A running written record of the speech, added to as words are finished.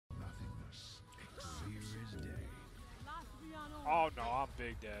Oh no, I'm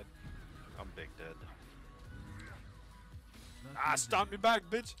big dead. I'm big dead. Ah, stomp me back,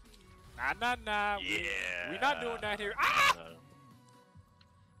 bitch. Nah. Yeah. We not doing that here. Ah!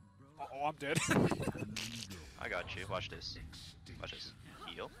 Oh, I'm dead. I got you. Watch this. Watch this.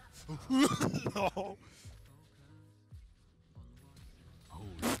 Heal. No.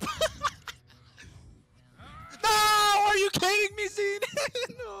 No! Are you kidding me, Zine?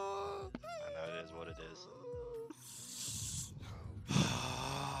 No. I know it is what it is.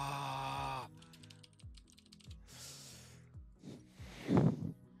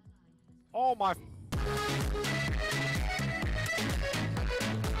 Oh my.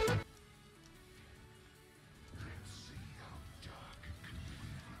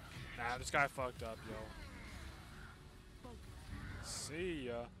 Nah, this guy fucked up, yo. See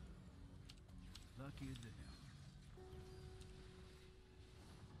ya.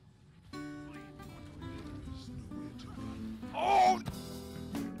 Oh!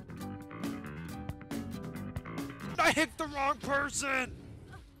 I hit the wrong person!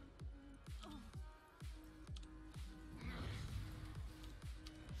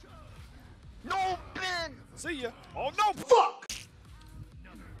 No, Ben! See ya. Oh no, fuck!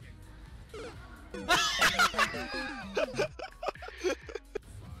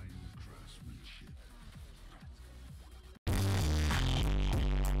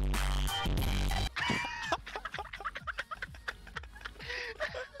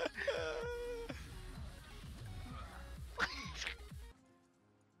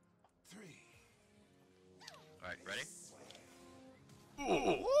 Alright, ready?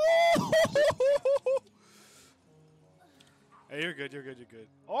 Hey, you're good.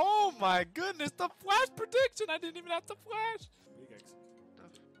 Oh my goodness, the flash prediction! I didn't even have to flash! Big X.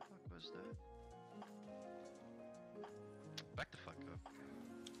 What the fuck was that? Back the fuck up.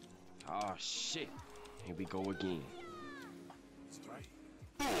 Oh shit. Here we go again. That's right.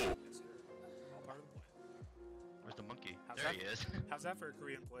 Yes, sir. All part of the plan. Where's the monkey? How's There that? he is. How's that for a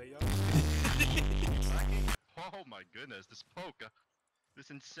Korean play, yo? Oh my goodness, this poke. This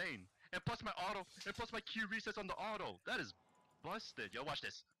is insane. And plus my auto. And plus my Q resets on the auto. That is busted. Yo, watch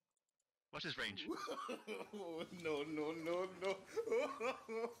this. Watch this range. No.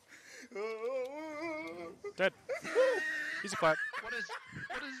 Dead. He's a clap. What is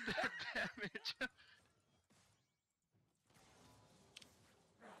that damage?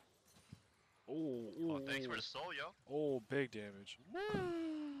 Oh, Thanks for the soul, yo. Oh, big damage. Woo!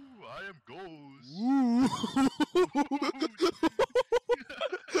 I am Ghost.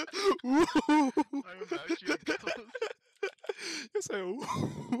 I am actually a ghost. You say, ooh.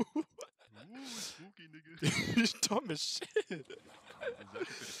 Ooh, spooky nigga. He's dumb as shit. It's actually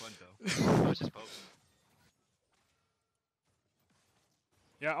pretty fun though. Watch this poke.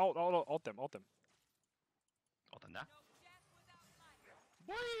 Yeah, ult them. Hold on now.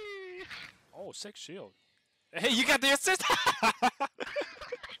 Whee! Oh, sick shield. Hey, you got the assist!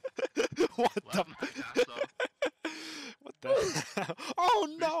 What the? What the? Oh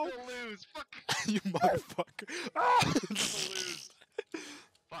no! We still lose. Fuck. You motherfucker! Ah! We still lose.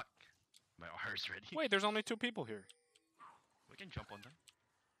 Fuck. My R's ready. Wait, there's only 2 people here. We can jump on them.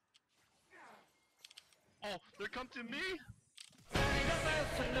 Oh, they come to me.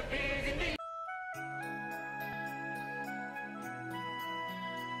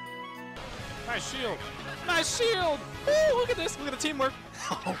 Nice shield! Nice shield! Woo, look at this! Look at the teamwork!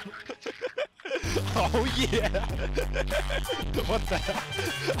 Oh yeah! What the hell?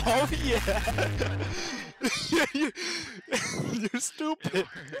 Oh yeah! You're stupid!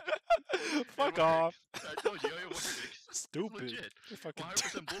 Fuck off! I told you, it works. Stupid! It's legit. You're fucking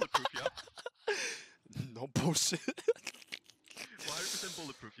 100% bulletproof, yo. No bullshit! 100%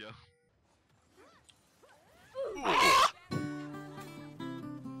 bulletproof, yo.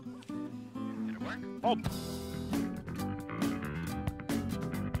 Did it work? Oh!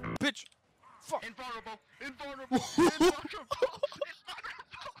 Bitch! Fuck! Invulnerable! Invulnerable! Invulnerable!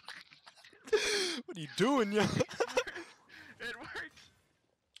 What are you doing, yo? It worked!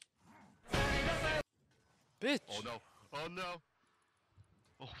 Bitch! Oh no! Oh no!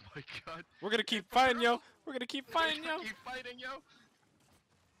 Oh my god! We're gonna keep fighting, yo! We're gonna keep fighting, yo! Keep fighting, yo!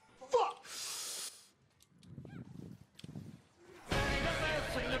 Fuck!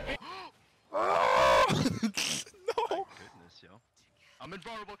 Oh! No! Goodness, yo. I'm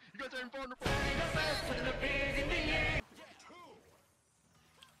invulnerable! You guys are invulnerable!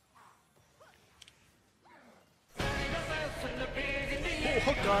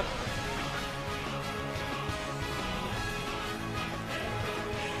 Oh god!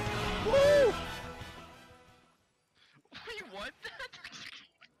 Woo! We won that?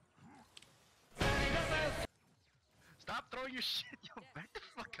 Stop throwing throwing your shit. Yo, back the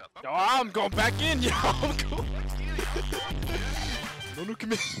fuck up. Yo, I'm going back in, yo. I'm going. What No,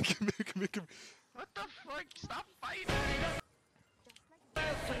 come here, come here, come here, come here. the fuck? Stop fighting.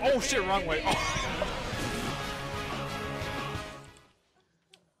 Oh shit, wrong way. Oh.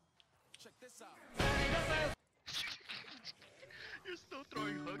 You're still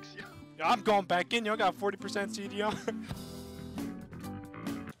throwing hooks, yo. Yo, I'm going back in, yo. I got 40% CD on.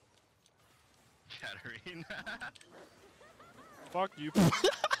 Katarina. Fuck you.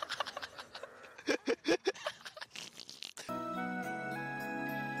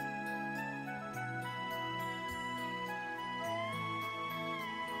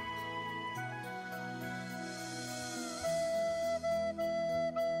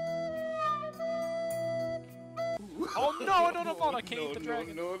 Oh no, I don't know if I can't eat the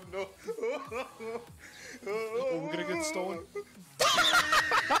dragon. No. Oh, we're gonna get stolen.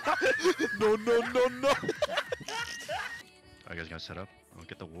 No. Alright, guys, gonna set up. I'll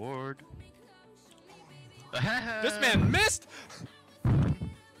get the ward. This man missed! Let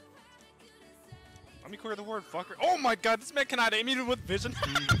me clear the ward, fucker. Oh my god, this man cannot aim even with vision.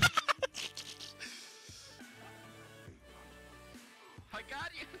 I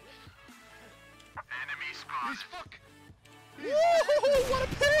got you! Enemy spot! He's fuck! Woo! What a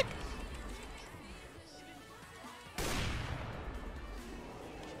pick!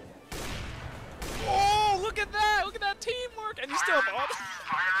 Oh, look at that! Look at that teamwork! And you still have all.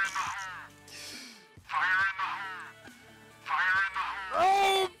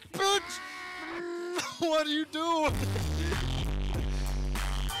 Oh, bitch! What are you doing?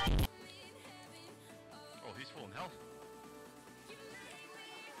 Oh, he's full in health.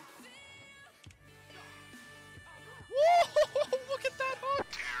 Woo! Look at that hook!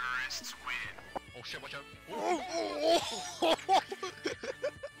 Terrorists win. Oh shit, watch out. Oh. That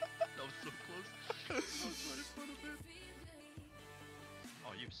was so close. I was right in front of it.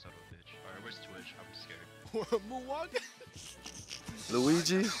 Oh, you subtle bitch. Alright, where's Twitch? I'm scared. Moonwalk?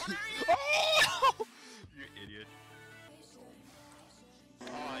 Luigi? Oh! You idiot.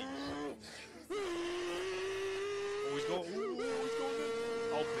 Oh, he's going. Ooh, he's going in.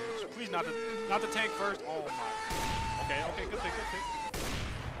 Oh, bitch. Please, not the tank first. Oh, my. Okay, good thing.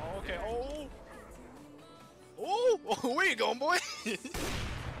 Oh, okay, oh. Oh, where you going, boy?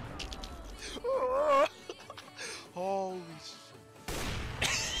 Holy shit.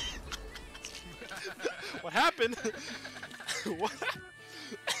 What happened? What?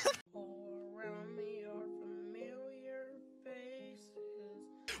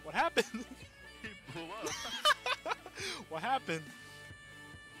 What happened? He blew up. What happened?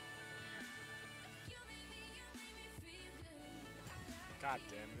 God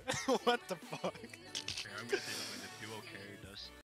damn it. What the fuck? Here, I'm gonna say that when the duo carried us.